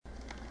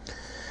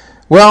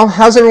Well,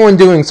 how's everyone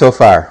doing so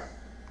far?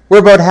 We're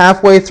about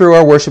halfway through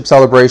our worship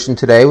celebration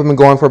today. We've been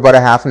going for about a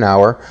half an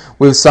hour.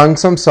 We've sung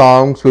some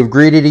songs. We've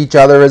greeted each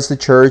other as the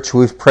church.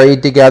 We've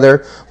prayed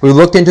together. We've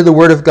looked into the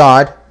Word of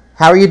God.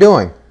 How are you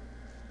doing?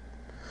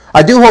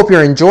 I do hope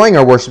you're enjoying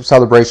our worship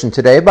celebration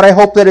today, but I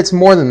hope that it's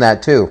more than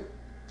that too.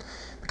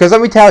 Because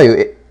let me tell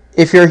you,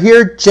 if you're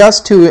here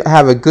just to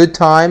have a good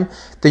time,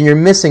 then you're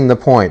missing the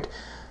point.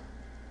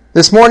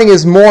 This morning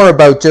is more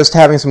about just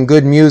having some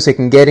good music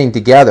and getting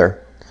together.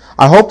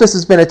 I hope this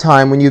has been a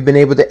time when you've been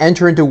able to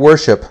enter into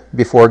worship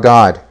before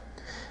God.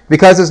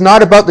 Because it's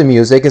not about the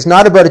music, it's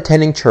not about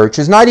attending church,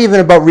 it's not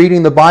even about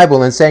reading the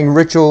Bible and saying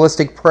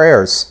ritualistic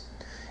prayers.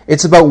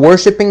 It's about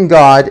worshiping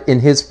God in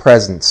His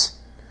presence.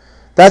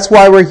 That's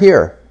why we're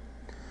here.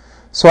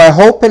 So I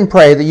hope and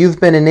pray that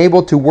you've been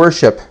enabled to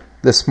worship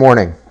this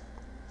morning.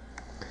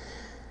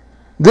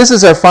 This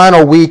is our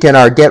final week in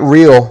our Get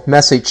Real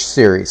message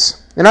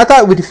series. And I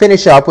thought we'd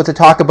finish up with a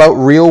talk about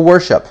real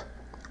worship.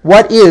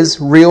 What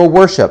is real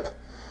worship?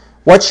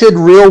 What should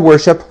real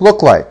worship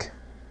look like?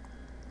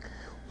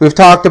 We've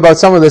talked about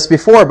some of this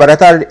before, but I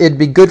thought it'd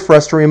be good for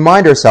us to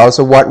remind ourselves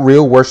of what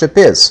real worship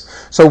is.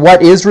 So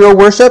what is real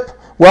worship?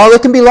 Well,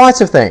 it can be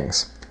lots of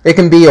things. It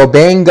can be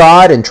obeying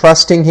God and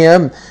trusting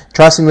Him,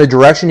 trusting the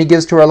direction He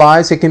gives to our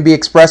lives. It can be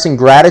expressing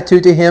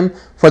gratitude to Him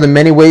for the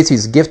many ways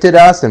He's gifted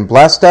us and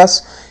blessed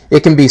us.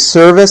 It can be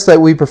service that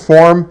we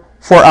perform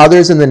for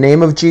others in the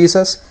name of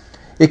Jesus.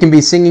 It can be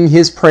singing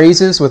His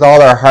praises with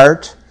all our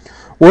heart.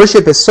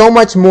 Worship is so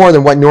much more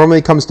than what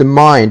normally comes to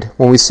mind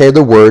when we say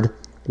the word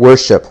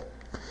worship.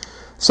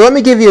 So let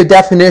me give you a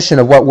definition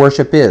of what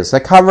worship is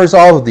that covers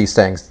all of these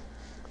things.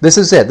 This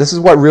is it. This is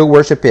what real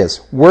worship is.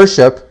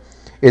 Worship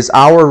is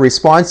our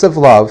responsive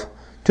love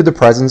to the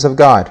presence of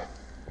God.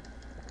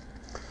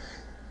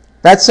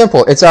 That's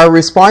simple. It's our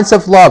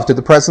responsive love to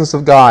the presence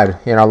of God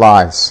in our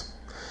lives.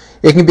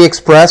 It can be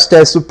expressed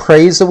as the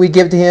praise that we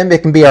give to Him.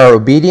 It can be our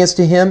obedience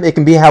to Him. It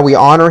can be how we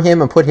honor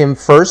Him and put Him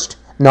first,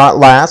 not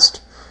last,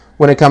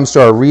 when it comes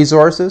to our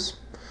resources.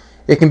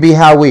 It can be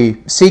how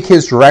we seek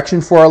His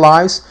direction for our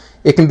lives.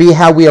 It can be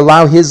how we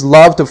allow His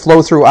love to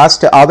flow through us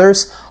to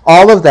others.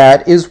 All of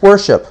that is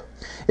worship.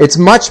 It's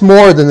much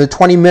more than the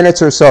 20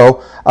 minutes or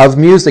so of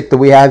music that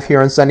we have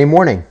here on Sunday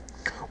morning.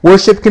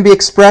 Worship can be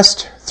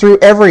expressed through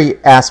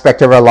every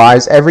aspect of our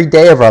lives, every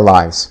day of our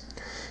lives.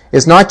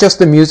 It's not just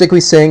the music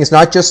we sing, it's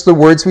not just the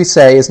words we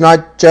say, it's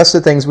not just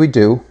the things we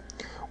do.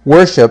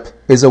 Worship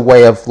is a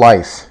way of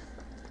life.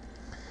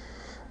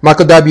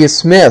 Michael W.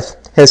 Smith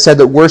has said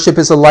that worship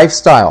is a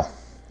lifestyle.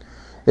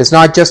 It's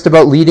not just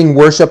about leading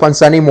worship on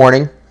Sunday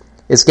morning.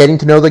 It's getting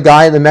to know the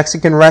guy in the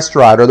Mexican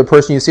restaurant or the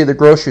person you see at the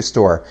grocery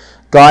store.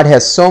 God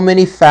has so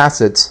many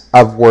facets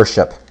of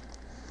worship.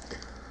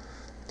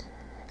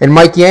 And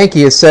Mike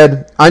Yankee has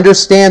said,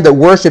 understand that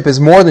worship is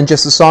more than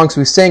just the songs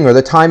we sing or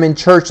the time in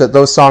church that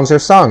those songs are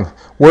sung.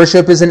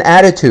 Worship is an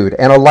attitude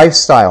and a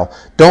lifestyle.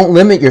 Don't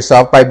limit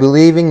yourself by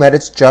believing that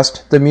it's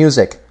just the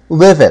music.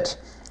 Live it.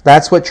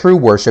 That's what true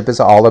worship is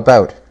all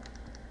about.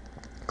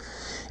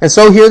 And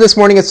so here this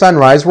morning at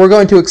sunrise, we're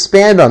going to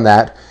expand on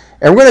that,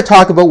 and we're going to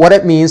talk about what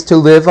it means to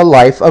live a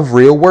life of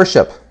real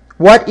worship.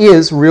 What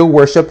is real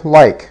worship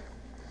like?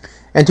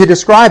 And to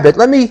describe it,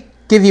 let me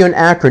give you an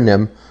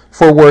acronym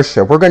for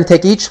worship. We're going to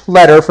take each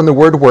letter from the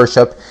word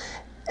worship,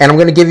 and I'm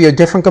going to give you a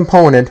different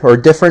component or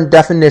a different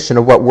definition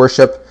of what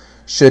worship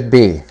should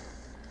be.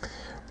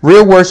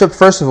 Real worship,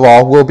 first of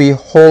all, will be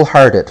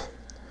wholehearted.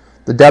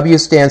 The W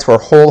stands for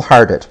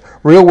wholehearted.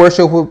 Real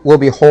worship will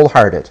be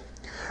wholehearted.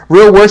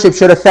 Real worship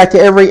should affect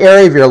every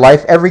area of your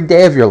life, every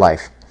day of your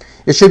life.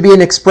 It should be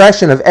an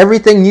expression of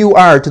everything you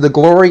are to the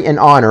glory and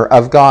honor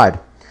of God.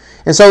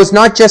 And so it's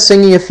not just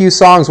singing a few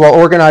songs while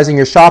organizing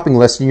your shopping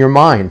list in your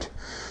mind.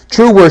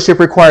 True worship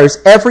requires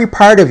every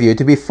part of you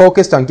to be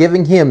focused on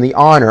giving Him the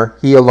honor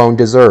He alone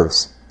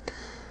deserves.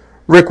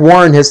 Rick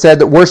Warren has said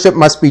that worship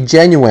must be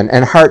genuine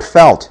and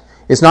heartfelt.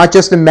 It's not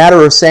just a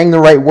matter of saying the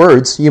right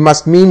words. You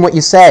must mean what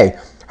you say.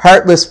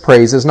 Heartless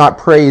praise is not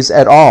praise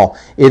at all.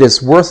 It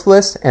is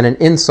worthless and an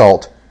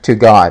insult to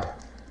God.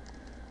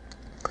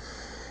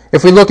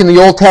 If we look in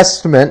the Old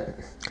Testament,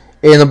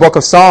 in the book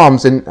of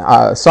Psalms, in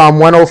Psalm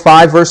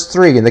 105, verse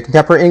 3, in the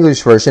Contemporary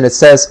English Version, it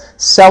says,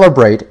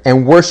 celebrate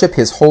and worship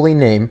His holy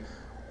name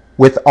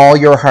with all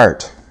your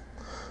heart.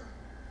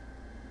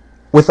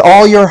 With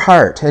all your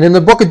heart. And in the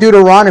book of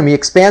Deuteronomy, it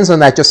expands on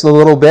that just a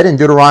little bit. In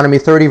Deuteronomy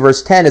 30,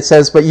 verse 10, it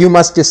says, but you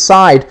must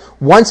decide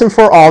once and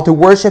for all to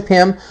worship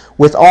Him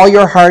with all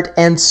your heart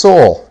and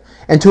soul,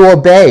 and to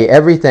obey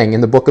everything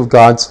in the book of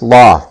God's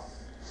law.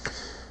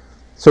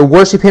 So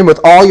worship Him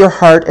with all your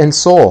heart and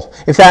soul.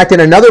 In fact,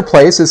 in another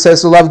place, it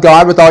says to love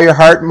God with all your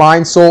heart,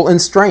 mind, soul,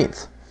 and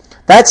strength.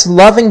 That's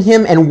loving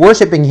Him and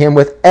worshiping Him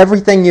with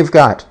everything you've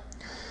got.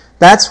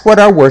 That's what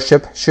our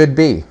worship should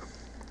be.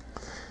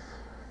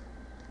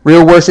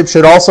 Real worship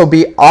should also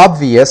be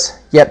obvious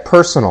yet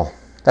personal.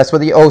 That's what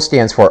the O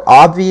stands for.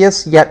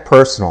 Obvious yet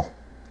personal.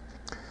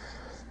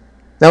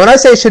 Now when I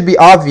say it should be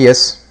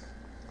obvious,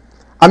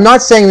 I'm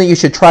not saying that you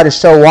should try to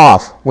show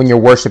off when you're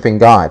worshiping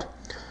God.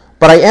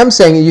 But I am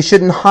saying that you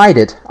shouldn't hide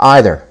it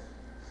either.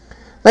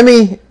 Let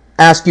me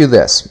ask you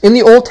this. In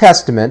the Old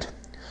Testament,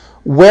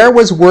 where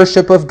was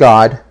worship of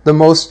God the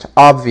most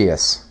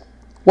obvious?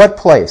 What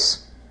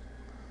place?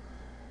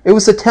 It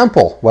was the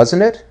temple,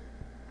 wasn't it?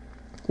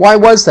 Why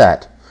was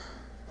that?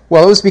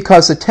 Well, it was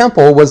because the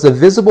temple was the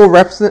visible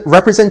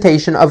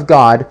representation of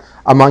God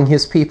among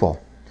his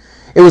people.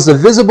 It was the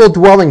visible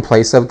dwelling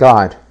place of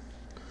God.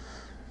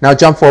 Now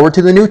jump forward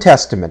to the New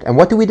Testament, and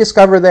what do we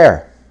discover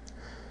there?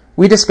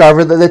 We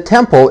discover that the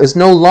temple is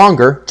no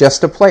longer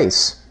just a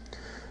place.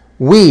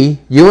 We,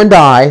 you and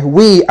I,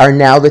 we are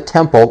now the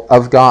temple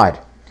of God.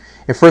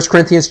 In 1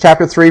 Corinthians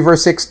chapter 3,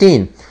 verse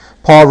 16,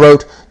 Paul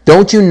wrote,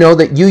 "Don't you know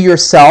that you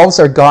yourselves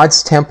are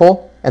God's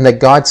temple and that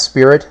God's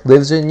Spirit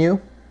lives in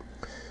you?"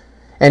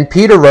 And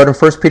Peter wrote in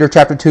 1 Peter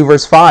chapter 2,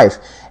 verse 5,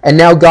 "And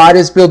now God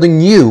is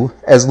building you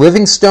as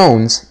living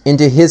stones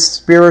into his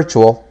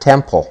spiritual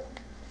temple."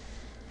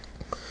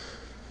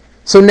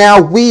 So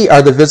now we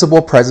are the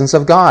visible presence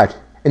of God.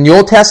 In the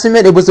Old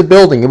Testament, it was a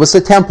building. It was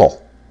the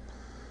temple.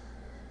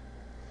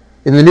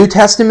 In the New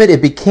Testament,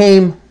 it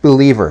became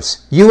believers.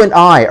 You and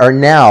I are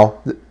now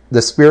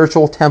the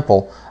spiritual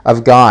temple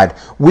of God.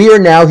 We are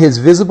now his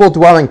visible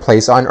dwelling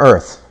place on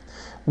earth.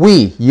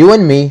 We, you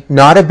and me,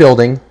 not a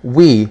building,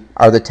 we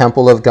are the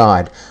temple of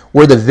God.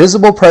 We're the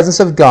visible presence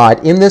of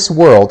God in this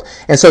world.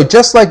 And so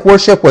just like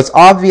worship was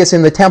obvious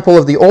in the temple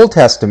of the Old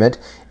Testament,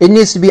 it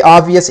needs to be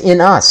obvious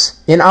in us,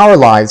 in our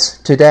lives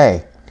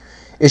today.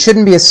 It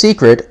shouldn't be a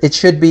secret, it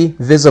should be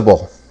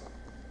visible.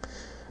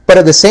 But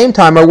at the same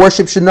time, our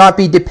worship should not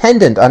be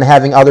dependent on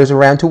having others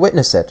around to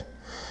witness it,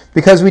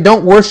 because we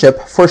don't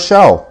worship for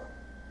show.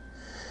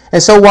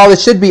 And so while it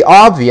should be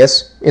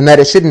obvious in that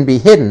it shouldn't be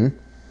hidden,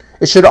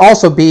 it should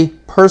also be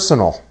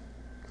personal.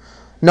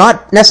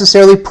 Not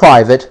necessarily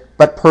private,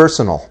 but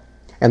personal.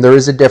 And there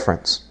is a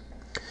difference.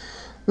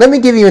 Let me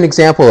give you an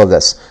example of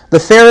this. The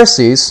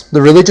Pharisees,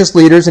 the religious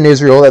leaders in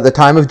Israel at the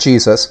time of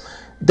Jesus,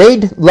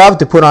 they'd love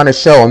to put on a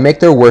show and make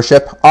their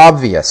worship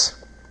obvious.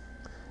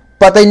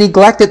 But they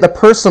neglected the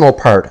personal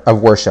part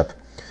of worship.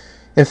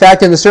 In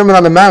fact, in the Sermon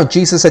on the Mount,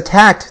 Jesus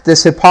attacked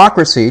this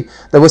hypocrisy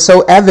that was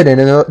so evident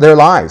in their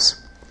lives.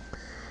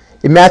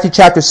 In Matthew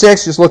chapter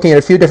 6, just looking at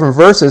a few different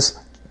verses,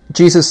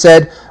 Jesus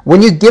said,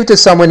 "When you give to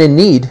someone in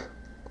need,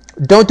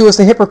 don't do as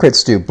the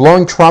hypocrites do,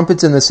 blowing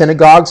trumpets in the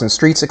synagogues and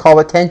streets to call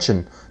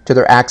attention to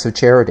their acts of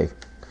charity."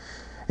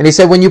 And he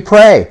said, "When you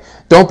pray,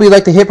 don't be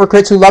like the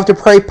hypocrites who love to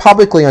pray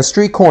publicly on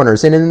street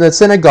corners and in the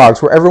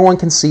synagogues where everyone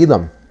can see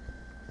them."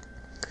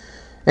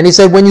 And he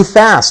said, "When you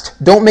fast,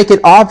 don't make it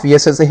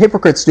obvious as the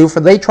hypocrites do, for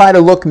they try to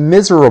look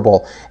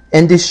miserable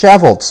and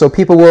disheveled, so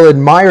people will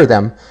admire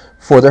them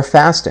for their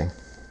fasting."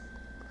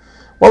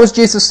 What was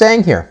Jesus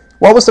saying here?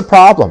 What was the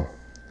problem?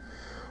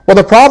 Well,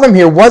 the problem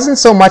here wasn't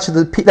so much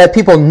that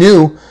people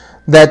knew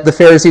that the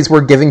Pharisees were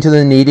giving to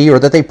the needy, or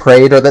that they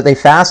prayed, or that they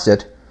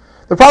fasted.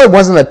 The problem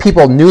wasn't that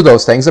people knew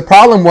those things. The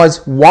problem was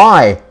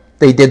why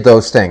they did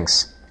those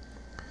things.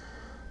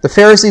 The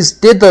Pharisees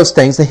did those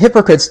things, the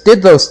hypocrites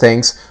did those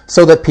things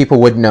so that people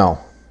would know.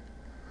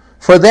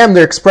 For them,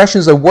 their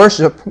expressions of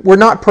worship were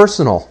not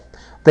personal.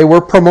 They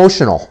were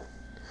promotional.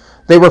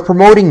 They were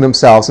promoting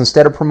themselves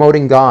instead of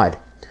promoting God.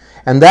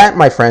 And that,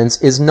 my friends,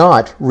 is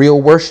not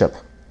real worship.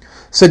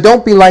 So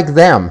don't be like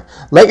them.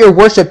 Let your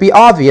worship be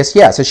obvious,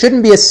 yes. It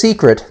shouldn't be a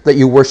secret that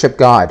you worship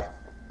God.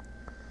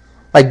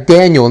 Like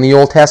Daniel in the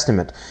Old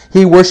Testament.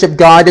 He worshiped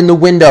God in the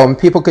window and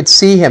people could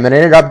see him, and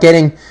ended up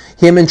getting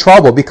him in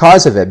trouble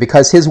because of it,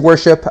 because his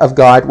worship of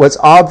God was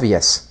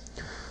obvious.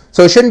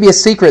 So it shouldn't be a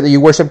secret that you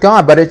worship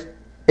God, but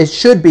it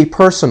should be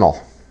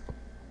personal.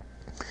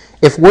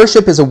 If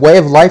worship is a way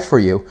of life for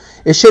you,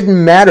 it shouldn't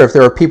matter if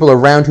there are people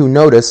around who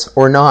notice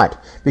or not,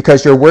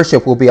 because your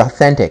worship will be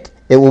authentic.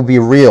 It will be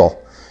real.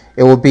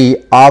 It will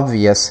be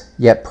obvious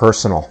yet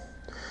personal.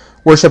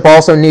 Worship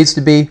also needs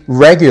to be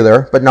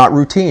regular but not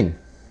routine.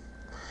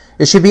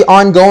 It should be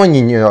ongoing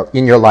in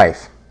your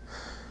life.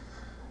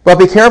 But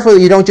be careful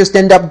that you don't just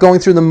end up going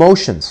through the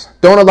motions.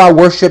 Don't allow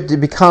worship to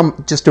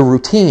become just a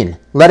routine.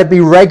 Let it be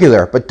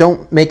regular, but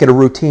don't make it a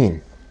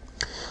routine.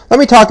 Let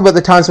me talk about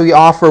the times we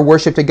offer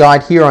worship to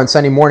God here on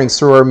Sunday mornings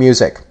through our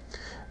music.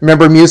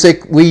 Remember,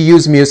 music, we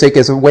use music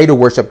as a way to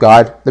worship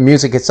God. The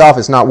music itself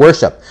is not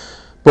worship.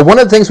 But one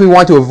of the things we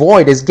want to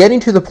avoid is getting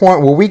to the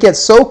point where we get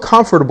so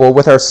comfortable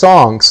with our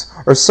songs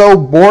or so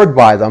bored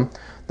by them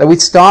that we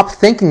stop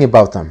thinking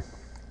about them.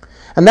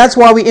 And that's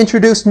why we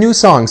introduce new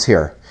songs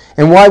here,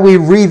 and why we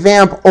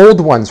revamp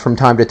old ones from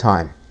time to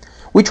time.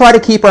 We try to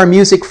keep our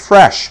music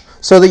fresh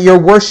so that your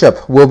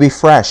worship will be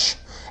fresh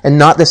and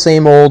not the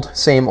same old,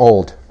 same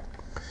old.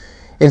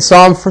 In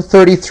Psalm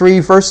 33,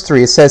 verse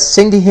 3, it says,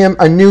 "Sing to him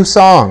a new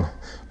song,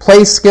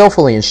 play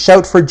skillfully and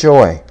shout for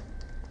joy."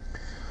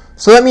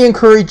 So let me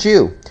encourage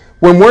you,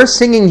 when we're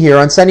singing here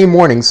on Sunday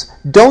mornings,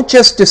 don't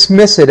just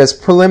dismiss it as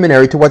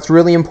preliminary to what's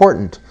really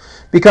important,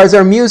 because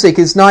our music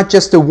is not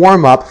just a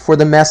warm-up for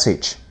the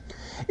message.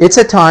 It's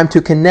a time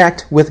to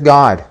connect with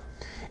God.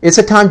 It's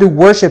a time to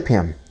worship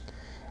him.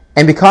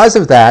 And because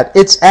of that,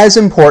 it's as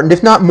important,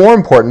 if not more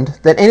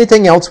important, than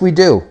anything else we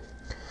do.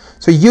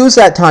 So use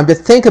that time to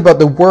think about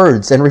the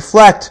words and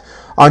reflect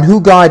on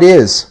who God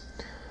is,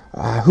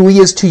 who He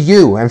is to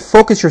you, and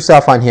focus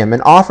yourself on Him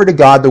and offer to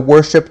God the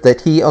worship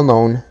that He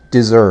alone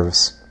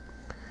deserves.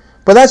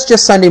 But that's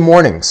just Sunday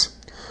mornings.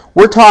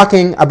 We're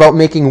talking about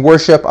making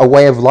worship a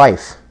way of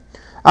life.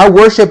 Our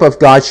worship of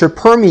God should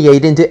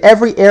permeate into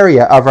every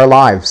area of our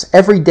lives,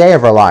 every day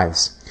of our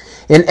lives.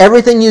 In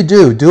everything you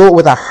do, do it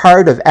with a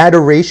heart of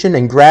adoration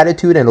and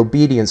gratitude and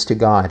obedience to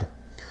God.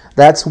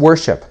 That's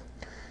worship.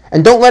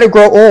 And don't let it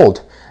grow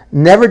old.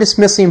 Never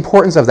dismiss the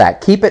importance of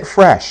that. Keep it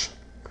fresh.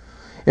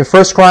 In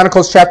 1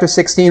 Chronicles chapter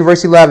 16,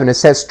 verse 11, it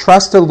says,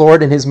 "Trust the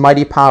Lord in His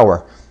mighty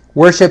power.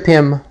 Worship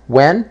Him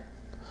when?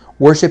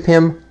 Worship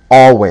Him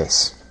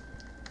always."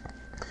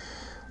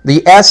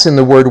 The S in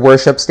the word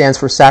worship stands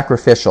for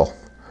sacrificial.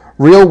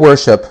 Real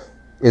worship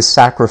is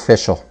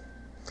sacrificial.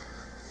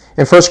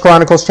 In 1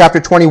 Chronicles chapter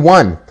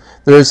 21,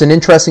 there is an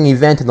interesting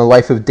event in the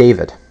life of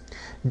David.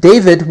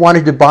 David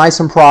wanted to buy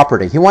some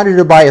property. He wanted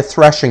to buy a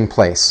threshing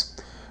place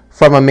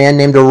from a man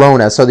named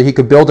Araunah so that he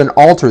could build an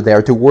altar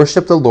there to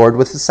worship the Lord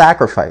with a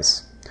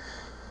sacrifice.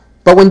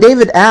 But when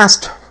David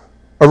asked,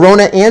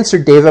 Araunah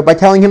answered David by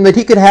telling him that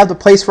he could have the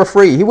place for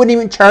free. He wouldn't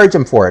even charge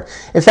him for it.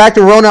 In fact,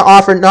 Araunah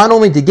offered not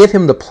only to give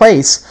him the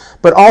place,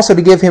 but also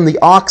to give him the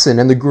oxen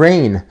and the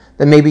grain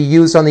that may be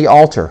used on the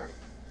altar.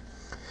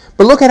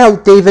 But look at how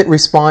David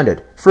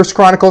responded. 1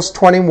 Chronicles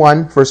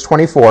 21, verse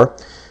 24.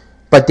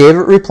 But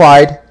David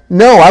replied,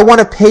 "No, I want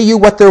to pay you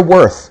what they're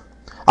worth.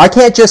 I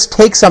can't just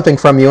take something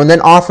from you and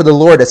then offer the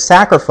Lord a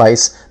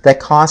sacrifice that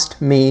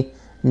cost me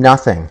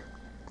nothing."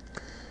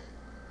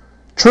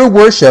 True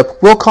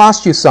worship will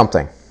cost you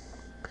something,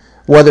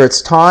 whether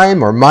it's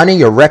time or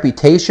money or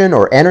reputation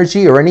or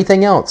energy or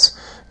anything else.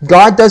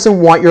 God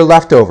doesn't want your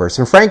leftovers,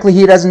 and frankly,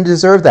 He doesn't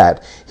deserve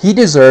that. He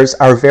deserves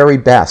our very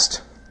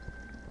best.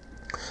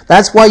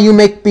 That's why you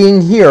make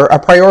being here a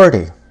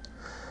priority.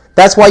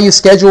 That's why you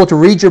schedule to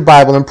read your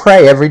Bible and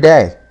pray every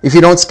day. If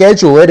you don't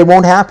schedule it, it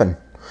won't happen.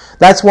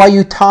 That's why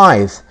you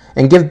tithe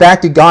and give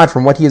back to God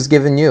from what He has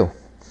given you.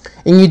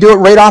 And you do it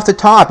right off the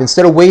top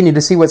instead of waiting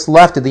to see what's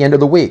left at the end of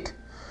the week.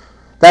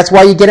 That's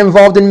why you get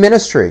involved in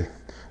ministry,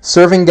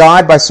 serving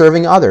God by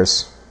serving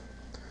others,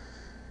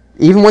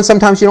 even when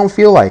sometimes you don't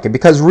feel like it,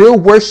 because real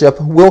worship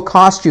will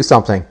cost you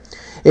something.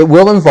 It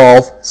will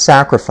involve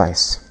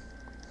sacrifice.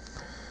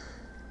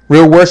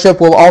 Real worship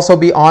will also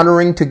be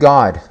honoring to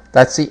God.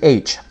 That's the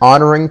H,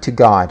 honoring to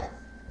God.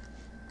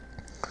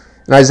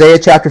 In Isaiah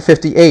chapter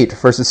 58,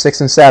 verses 6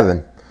 and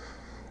 7,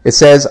 it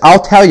says, "I'll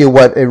tell you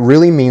what it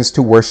really means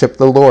to worship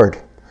the Lord.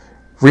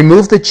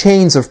 Remove the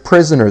chains of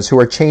prisoners who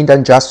are chained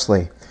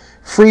unjustly.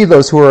 Free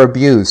those who are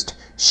abused.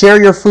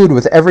 Share your food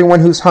with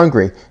everyone who's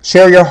hungry.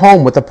 Share your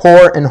home with the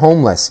poor and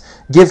homeless.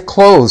 Give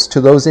clothes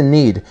to those in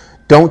need.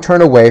 Don't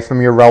turn away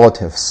from your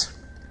relatives."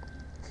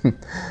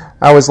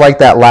 I always like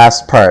that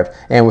last part.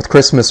 And with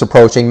Christmas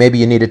approaching, maybe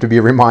you needed to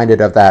be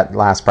reminded of that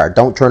last part.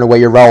 Don't turn away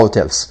your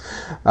relatives.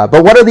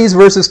 But what are these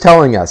verses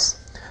telling us?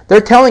 They're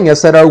telling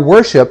us that our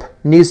worship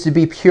needs to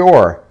be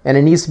pure and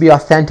it needs to be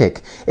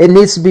authentic. It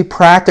needs to be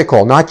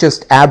practical, not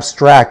just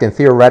abstract and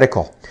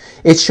theoretical.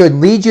 It should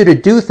lead you to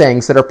do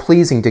things that are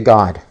pleasing to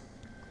God.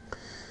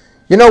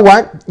 You know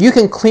what? You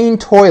can clean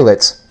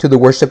toilets to the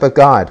worship of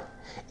God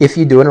if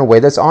you do it in a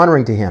way that's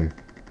honoring to Him.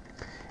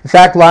 In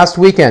fact, last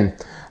weekend,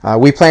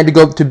 we planned to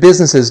go to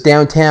businesses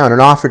downtown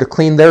and offer to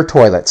clean their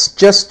toilets,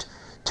 just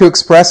to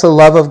express the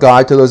love of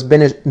God to those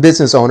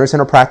business owners in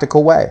a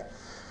practical way.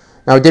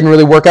 Now, it didn't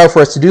really work out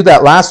for us to do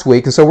that last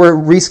week, and so we're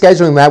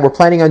rescheduling that. We're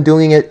planning on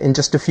doing it in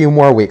just a few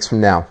more weeks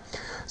from now.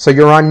 So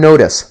you're on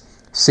notice.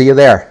 See you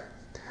there.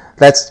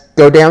 Let's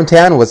go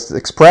downtown, let's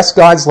express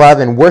God's love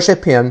and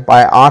worship Him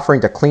by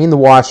offering to clean the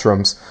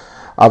washrooms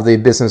of the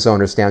business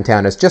owners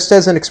downtown. It's just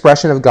as an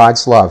expression of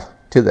God's love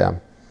to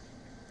them.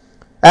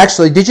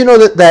 Actually, did you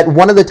know that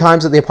one of the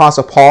times that the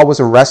Apostle Paul was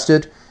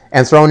arrested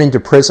and thrown into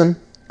prison,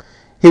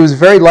 he was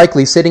very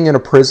likely sitting in a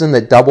prison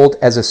that doubled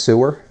as a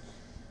sewer?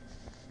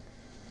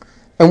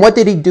 And what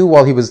did he do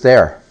while he was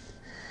there?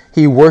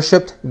 He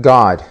worshiped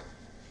God.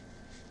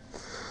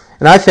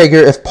 And I figure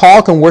if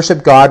Paul can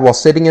worship God while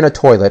sitting in a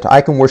toilet,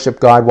 I can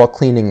worship God while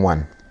cleaning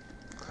one.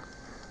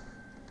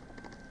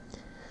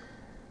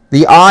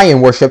 The I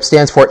in worship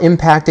stands for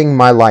impacting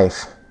my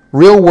life.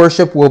 Real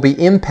worship will be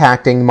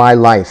impacting my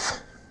life.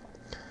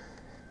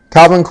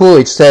 Calvin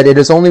Coolidge said, "It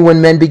is only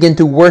when men begin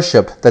to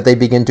worship that they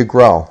begin to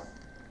grow."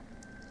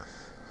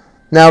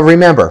 Now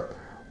remember,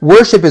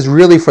 worship is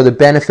really for the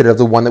benefit of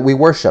the one that we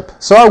worship.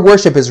 So our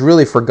worship is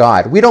really for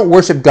God. We don't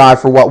worship God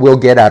for what we'll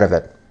get out of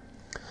it.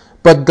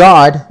 But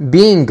God,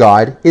 being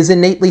God, is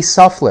innately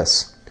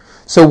selfless.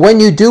 So when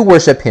you do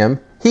worship Him,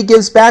 He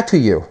gives back to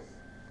you.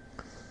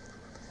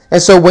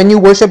 And so when you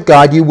worship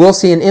God, you will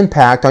see an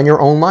impact on your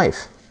own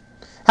life.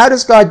 How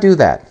does God do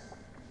that?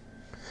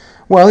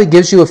 Well, He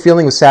gives you a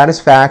feeling of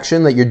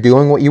satisfaction that you're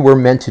doing what you were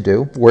meant to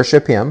do,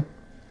 worship Him.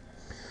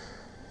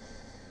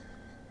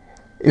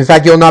 In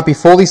fact, you'll not be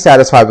fully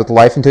satisfied with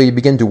life until you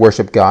begin to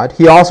worship God.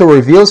 He also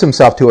reveals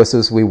Himself to us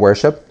as we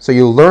worship, so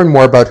you'll learn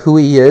more about who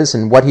He is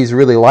and what He's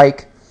really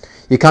like.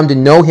 You come to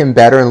know Him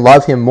better and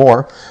love Him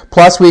more.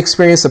 Plus, we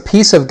experience the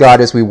peace of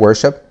God as we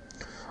worship.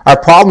 Our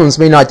problems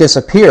may not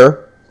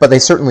disappear, but they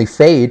certainly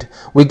fade.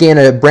 We gain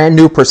a brand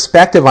new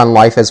perspective on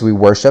life as we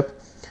worship.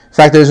 In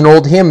fact, there's an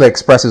old hymn that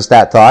expresses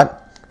that thought.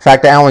 In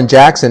fact, Alan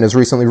Jackson has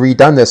recently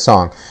redone this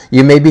song.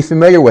 You may be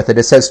familiar with it.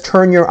 It says,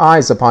 "Turn your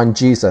eyes upon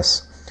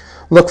Jesus.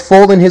 Look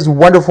full in his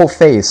wonderful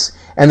face,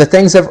 and the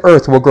things of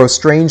earth will grow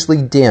strangely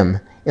dim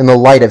in the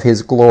light of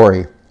his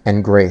glory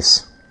and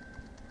grace."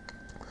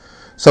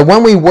 So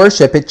when we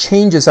worship, it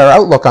changes our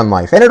outlook on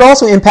life. And it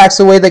also impacts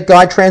the way that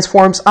God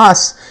transforms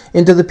us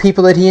into the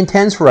people that he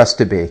intends for us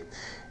to be.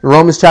 In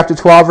Romans chapter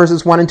 12,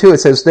 verses 1 and 2, it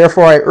says,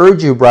 "Therefore I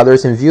urge you,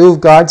 brothers, in view of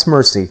God's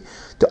mercy,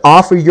 to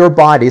offer your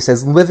bodies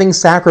as living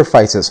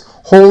sacrifices,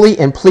 holy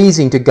and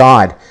pleasing to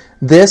God.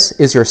 This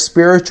is your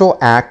spiritual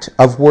act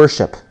of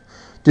worship.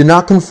 Do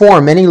not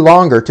conform any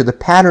longer to the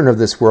pattern of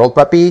this world,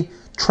 but be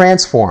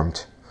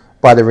transformed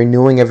by the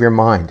renewing of your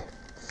mind."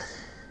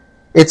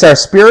 It's our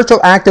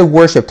spiritual act of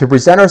worship to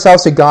present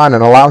ourselves to God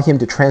and allow him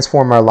to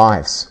transform our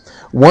lives.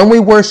 When we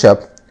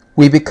worship,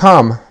 we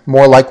become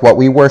more like what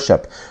we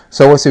worship.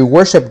 So as we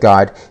worship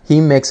God, he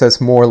makes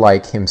us more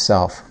like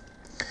himself.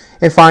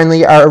 And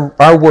finally,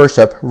 our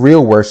worship,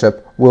 real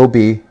worship, will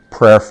be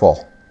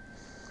prayerful.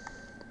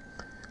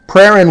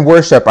 Prayer and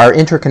worship are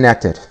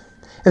interconnected.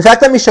 In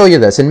fact, let me show you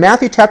this. In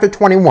Matthew chapter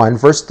 21,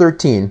 verse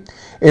 13,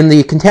 in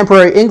the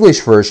Contemporary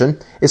English Version,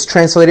 it's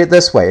translated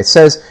this way. It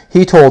says,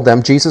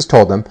 Jesus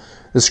told them,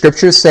 the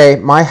scriptures say,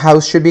 "My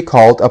house should be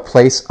called a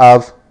place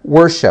of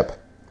worship."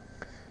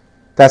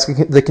 That's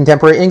the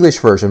Contemporary English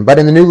Version. But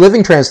in the New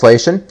Living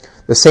Translation,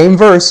 the same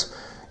verse,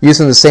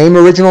 using the same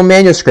original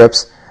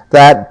manuscripts,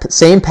 that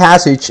same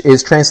passage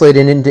is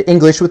translated into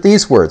English with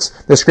these words.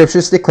 The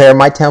scriptures declare,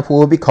 "My temple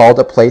will be called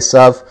a place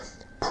of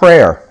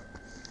prayer."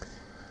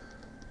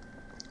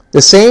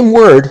 The same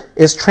word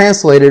is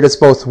translated as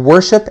both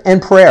worship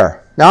and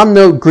prayer. Now, I'm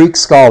no Greek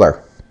scholar,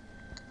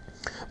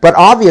 but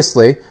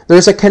obviously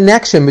there's a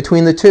connection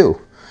between the two.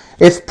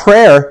 If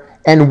prayer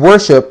and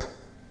worship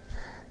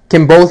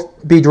can both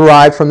be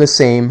derived from the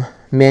same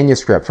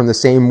manuscript, from the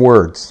same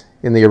words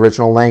in the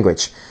original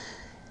language.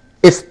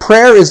 If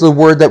prayer is the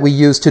word that we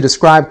use to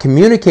describe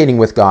communicating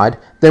with God,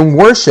 then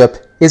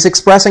worship is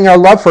expressing our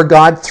love for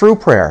God through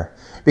prayer,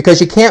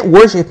 because you can't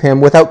worship him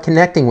without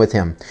connecting with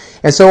him.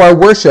 And so our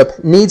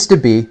worship needs to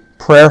be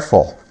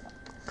prayerful.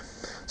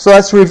 So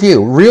let's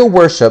review. Real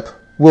worship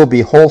will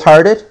be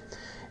wholehearted.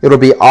 It'll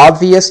be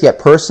obvious yet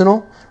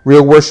personal.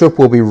 Real worship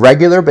will be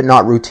regular but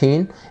not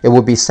routine. It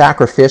will be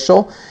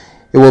sacrificial.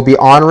 It will be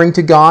honoring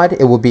to God.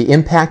 It will be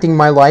impacting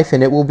my life,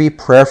 and it will be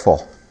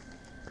prayerful.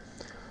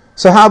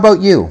 So how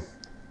about you?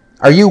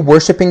 Are you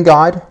worshiping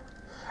God?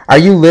 Are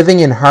you living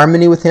in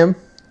harmony with him?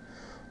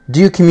 Do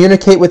you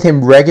communicate with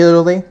him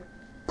regularly,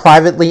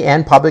 privately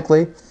and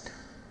publicly?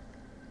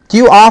 Do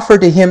you offer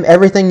to him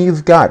everything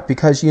you've got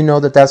because you know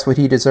that that's what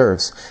he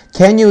deserves?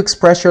 Can you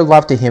express your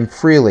love to him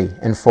freely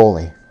and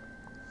fully?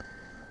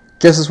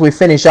 Just as we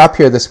finish up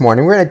here this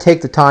morning, we're going to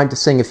take the time to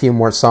sing a few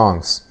more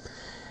songs.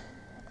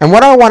 And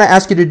what I want to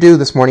ask you to do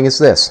this morning is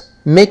this.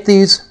 Make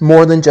these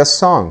more than just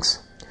songs.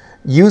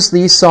 Use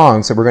these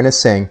songs that we're going to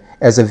sing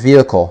as a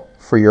vehicle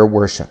for your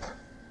worship.